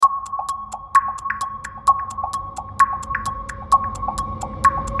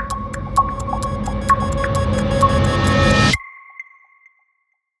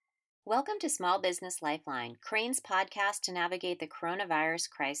Welcome to Small Business Lifeline, Crane's podcast to navigate the coronavirus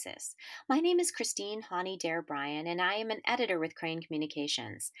crisis. My name is Christine Hawley-Dare Bryan, and I am an editor with Crane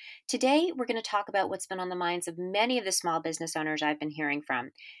Communications. Today, we're going to talk about what's been on the minds of many of the small business owners I've been hearing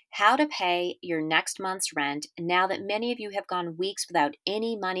from: how to pay your next month's rent now that many of you have gone weeks without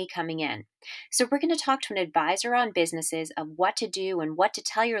any money coming in. So we're going to talk to an advisor on businesses of what to do and what to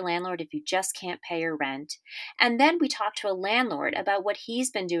tell your landlord if you just can't pay your rent. And then we talk to a landlord about what he's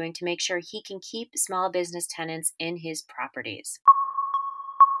been doing to make sure he can keep small business tenants in his properties.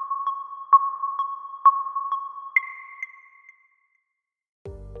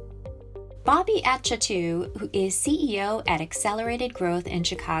 Bobby Atchatu, who is CEO at Accelerated Growth in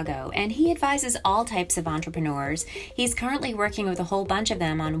Chicago, and he advises all types of entrepreneurs. He's currently working with a whole bunch of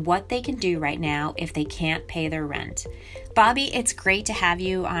them on what they can do right now if they can't pay their rent. Bobby, it's great to have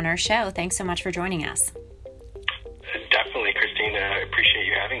you on our show. Thanks so much for joining us. Definitely, Christine. I appreciate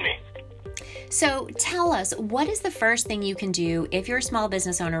you having me. So tell us, what is the first thing you can do if you're a small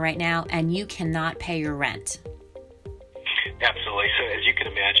business owner right now and you cannot pay your rent? Absolutely. So as you can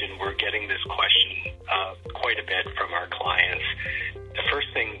imagine, we're getting this question quite a bit from our clients. The first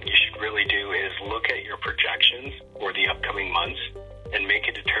thing you should really do is look at your projections for the upcoming months and make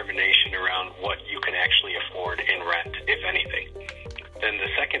a determination around what you can actually afford in rent, if anything. Then the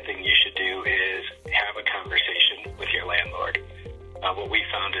second thing you should do is have a conversation with your landlord. What we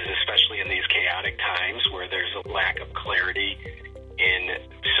found is, especially in these chaotic times where there's a lack of clarity in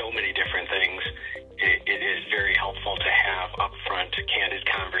so many different things, it is very helpful to have upfront, candid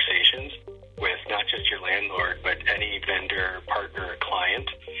conversations with not just your landlord, but any vendor, partner, client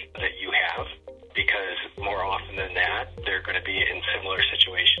that you have, because more often than that, they're going to be in similar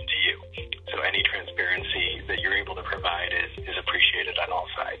situation to you. So any transparency that you're able to provide is appreciated on all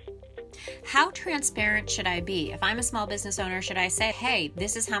sides. How transparent should I be? If I'm a small business owner, should I say, hey,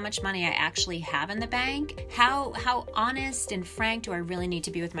 this is how much money I actually have in the bank? How honest and frank do I really need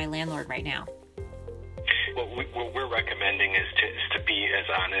to be with my landlord right now? What we're recommending is to be as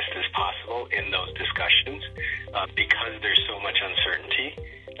honest as possible in those discussions. Because there's so much uncertainty,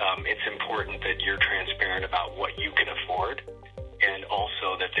 it's important that you're transparent about what you can afford, and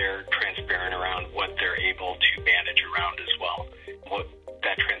also that they're transparent around what they're able to manage around as well. What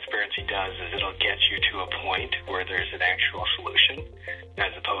that transparency does is it'll get you to a point where there's an actual solution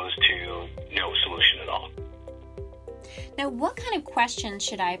as opposed to no solution at all. Now, what kind of questions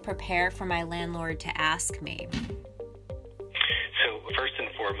should I prepare for my landlord to ask me? So first and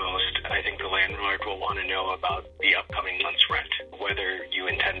foremost, I think the landlord will want to know about the upcoming month's rent, whether you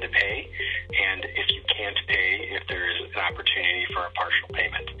intend to pay, and if you can't pay, if there's an opportunity for a partial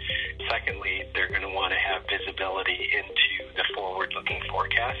payment. Secondly, they're going to want to have visibility into the forward-looking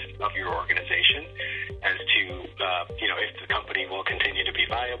forecast of your organization as to, if the company will continue to be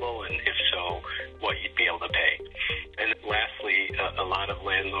viable, and if so, what you'd be able to pay. And lastly, a lot of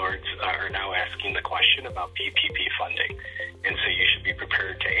landlords are now asking the question about PPP funding. And so you should be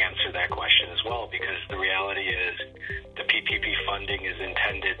prepared to answer that question as well, because the reality is the PPP funding is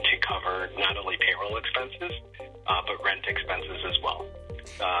intended to cover not only payroll expenses, but rent expenses as well.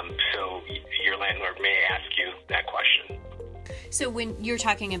 So your landlord may ask you that question. So when you're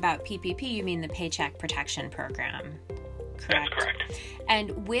talking about PPP, you mean the Paycheck Protection Program, correct? That's correct.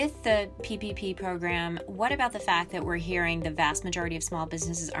 And with the PPP program, what about the fact that we're hearing the vast majority of small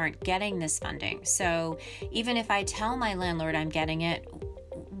businesses aren't getting this funding? So even if I tell my landlord I'm getting it,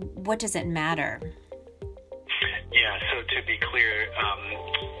 what does it matter? Yeah, so to be clear,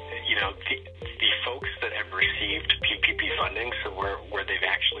 the folks that have received PPP funding, so where they've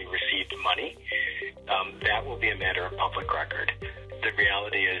actually received money, that will be a matter of public record. The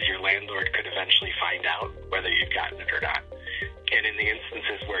reality is your landlord could eventually find out whether you've gotten it or not. And in the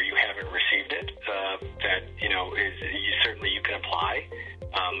instances where you haven't received it, you can apply,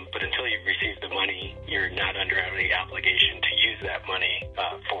 but until you've received the money, you're not under any obligation to use that money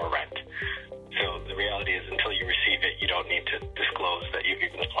for rent. So the reality is, until you receive it, you don't need to disclose that you've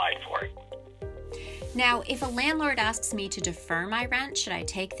even applied for it. Now, if a landlord asks me to defer my rent, should I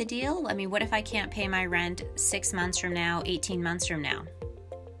take the deal? I mean, what if I can't pay my rent 6 months from now, 18 months from now?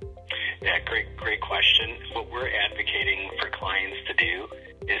 Yeah, great question. What we're advocating for clients to do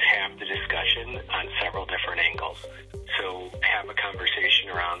is have the discussion on several different angles. So have a conversation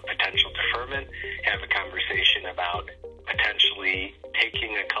around potential deferment, have a conversation about potentially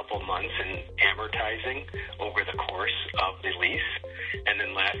taking a couple months and amortizing over the course of the lease. And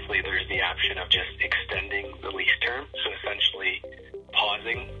then lastly, there's the option of just extending the lease term. So essentially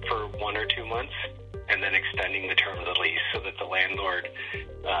pausing for 1 or 2 months and then extending the term of the lease so that the landlord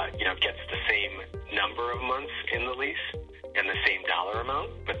gets the same number of months in the lease, and the same dollar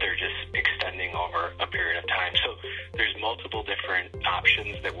amount, but they're just extending over a period of time. So there's multiple different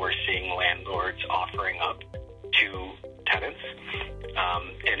options that we're seeing landlords offering up to tenants.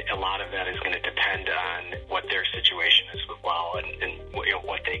 And a lot of that is going to depend on what their situation is as well and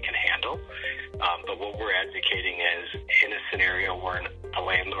what they can handle. But what we're advocating is in a scenario where a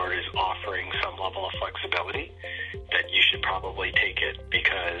landlord is offering some level of flexibility, that you should probably take it,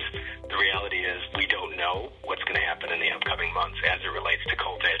 because the reality is we don't know what's going to happen in the upcoming months as it relates to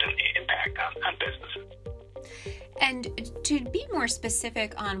COVID and the impact on businesses. And to be more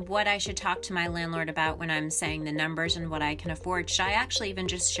specific on what I should talk to my landlord about when I'm saying the numbers and what I can afford, should I actually even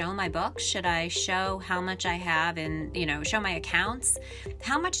just show my books? Should I show how much I have and, show my accounts?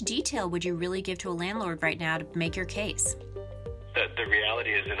 How much detail would you really give to a landlord right now to make your case? The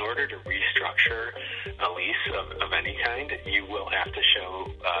reality is, in order to restructure a lease of any kind, you will have to show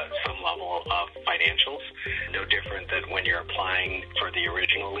some level of financials. No different than when you're applying for the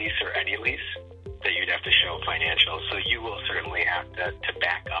original lease or any lease, that you'd have to show financials. So you will certainly have to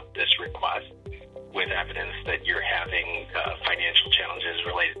back up this request with evidence that you're having financial challenges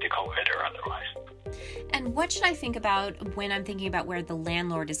related to COVID or otherwise. And what should I think about when I'm thinking about where the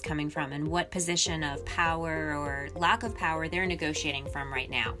landlord is coming from and what position of power or lack of power they're negotiating from right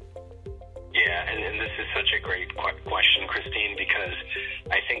now? Yeah, and this is such a great question, Christine, because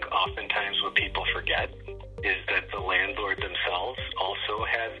I think oftentimes what people forget is that the landlord themselves also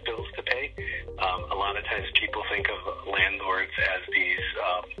has bills to pay. A lot of times people think of landlords as these,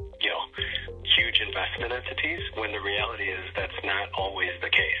 huge investment entities, when the reality is that's not always the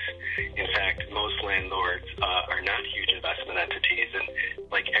case. In fact, most landlords are not huge investment entities, and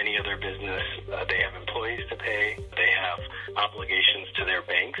like any other business, they have employees to pay, they have obligations to their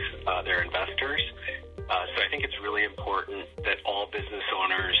banks, their investors. So I think it's really important that all business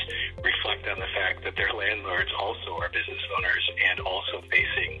owners reflect on the fact that their landlords also are business owners and also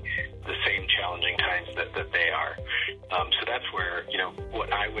facing the same challenging times that they are. So that's where,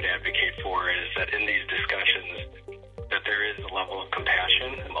 what I would advocate for is that in these discussions, that there is a level of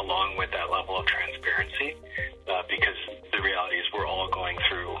compassion along with that level of transparency, because the reality is we're all going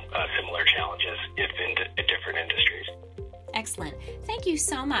through similar challenges if in different industries. Excellent. Thank you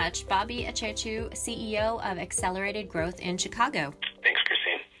so much, Bobby Achechu, CEO of Accelerated Growth in Chicago. Thanks,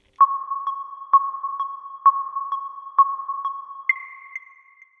 Christine.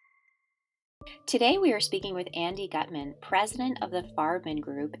 Today we are speaking with Andy Gutman, president of the Farbman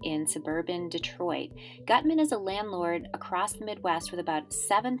Group in suburban Detroit. Gutman is a landlord across the Midwest with about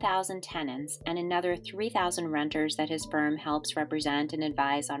 7,000 tenants and another 3,000 renters that his firm helps represent and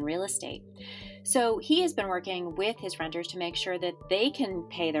advise on real estate. So he has been working with his renters to make sure that they can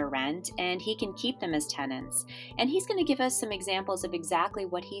pay their rent and he can keep them as tenants. And he's going to give us some examples of exactly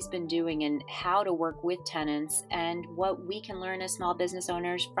what he's been doing and how to work with tenants and what we can learn as small business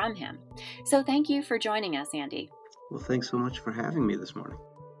owners from him. So thank you for joining us, Andy. Well, thanks so much for having me this morning.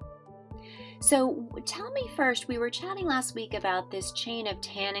 So tell me first, we were chatting last week about this chain of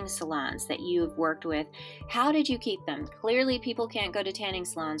tanning salons that you've worked with. How did you keep them? Clearly people can't go to tanning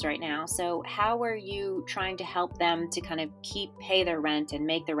salons right now. So how are you trying to help them to kind of pay their rent and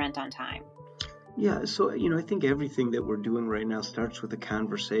make the rent on time? Yeah, so, I think everything that we're doing right now starts with a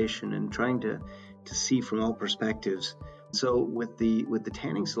conversation and trying to see from all perspectives. So with the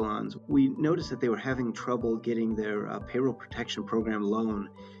tanning salons, we noticed that they were having trouble getting their payroll protection program loan.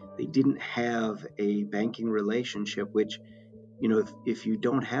 They didn't have a banking relationship, which, if you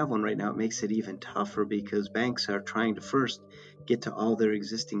don't have one right now, it makes it even tougher because banks are trying to first get to all their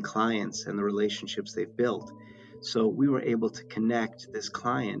existing clients and the relationships they've built. So we were able to connect this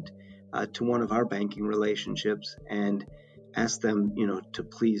client to one of our banking relationships and ask them, to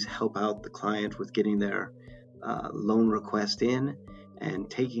please help out the client with getting their loan request in and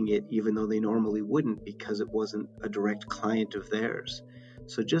taking it, even though they normally wouldn't because it wasn't a direct client of theirs.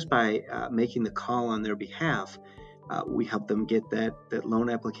 So just by making the call on their behalf, we help them get that loan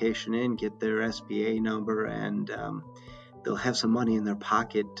application in, get their SBA number, and they'll have some money in their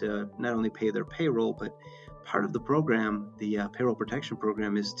pocket to not only pay their payroll, but part of the program, the payroll protection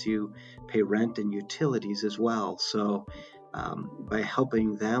program, is to pay rent and utilities as well. So by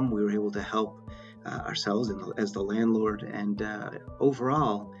helping them, we were able to help ourselves as the landlord. And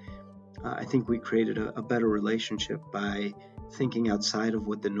overall, I think we created a better relationship by thinking outside of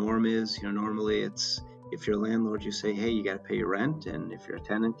what the norm is. Normally it's, if you're a landlord, you say, hey, you got to pay your rent. And if you're a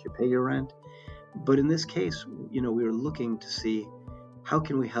tenant, you pay your rent. But in this case, we were looking to see how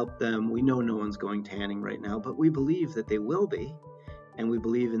can we help them. We know no one's going tanning right now, but we believe that they will be. And we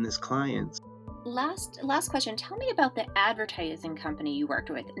believe in this client. Last question. Tell me about the advertising company you worked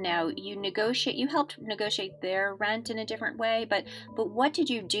with. Now, you helped negotiate their rent in a different way, but what did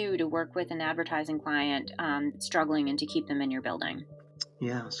you do to work with an advertising client struggling and to keep them in your building?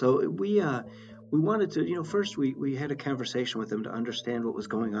 Yeah, so we wanted to, first we had a conversation with them to understand what was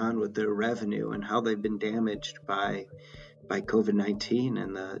going on with their revenue and how they've been damaged by COVID-19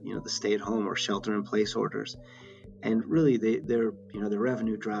 and the stay at home or shelter in place orders. And really their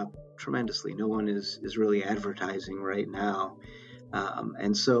revenue dropped tremendously. No one is really advertising right now.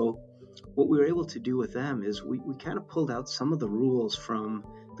 And so what we were able to do with them is we kind of pulled out some of the rules from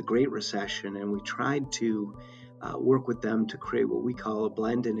the Great Recession, and we tried to work with them to create what we call a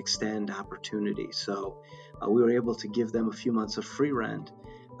blend and extend opportunity. So we were able to give them a few months of free rent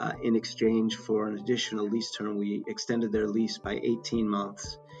in exchange for an additional lease term. We extended their lease by 18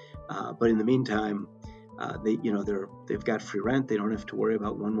 months. But in the meantime, they've got free rent. They don't have to worry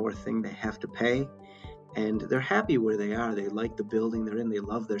about one more thing they have to pay. And they're happy where they are. They like the building they're in. They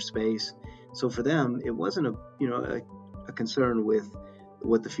love their space. So for them, it wasn't a concern with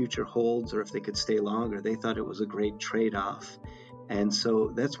what the future holds or if they could stay longer. They thought it was a great trade-off. And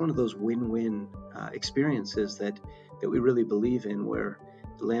so that's one of those win-win experiences that we really believe in, where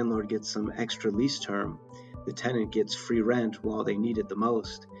the landlord gets some extra lease term, the tenant gets free rent while they need it the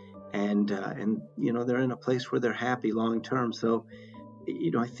most, and they're in a place where they're happy long term. So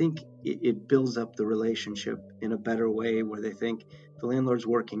I think it builds up the relationship in a better way, where they think the landlord's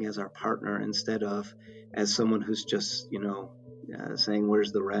working as our partner instead of as someone who's just, saying,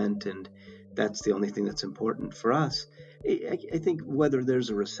 where's the rent? And that's the only thing that's important for us. I think whether there's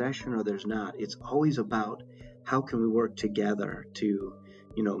a recession or there's not, it's always about how can we work together to,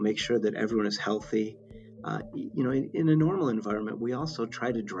 make sure that everyone is healthy. In a normal environment, we also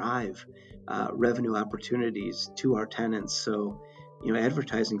try to drive revenue opportunities to our tenants. So,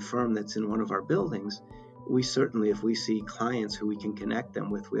 advertising firm that's in one of our buildings, we certainly, if we see clients who we can connect them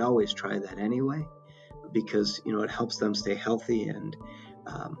with, we always try that anyway, because, it helps them stay healthy. And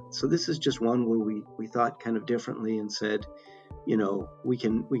so this is just one where we thought kind of differently and said, we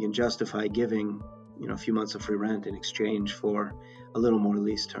can justify giving, a few months of free rent in exchange for a little more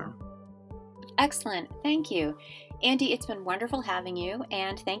lease term. Excellent. Thank you. Andy, it's been wonderful having you,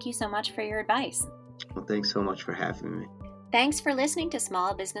 and thank you so much for your advice. Well, thanks so much for having me. Thanks for listening to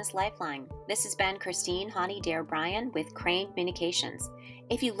Small Business Lifeline. This has been Christine Honey-Dare Bryan with Crane Communications.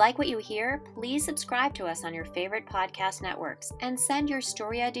 If you like what you hear, please subscribe to us on your favorite podcast networks and send your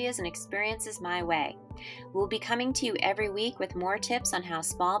story ideas and experiences my way. We'll be coming to you every week with more tips on how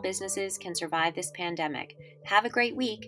small businesses can survive this pandemic. Have a great week.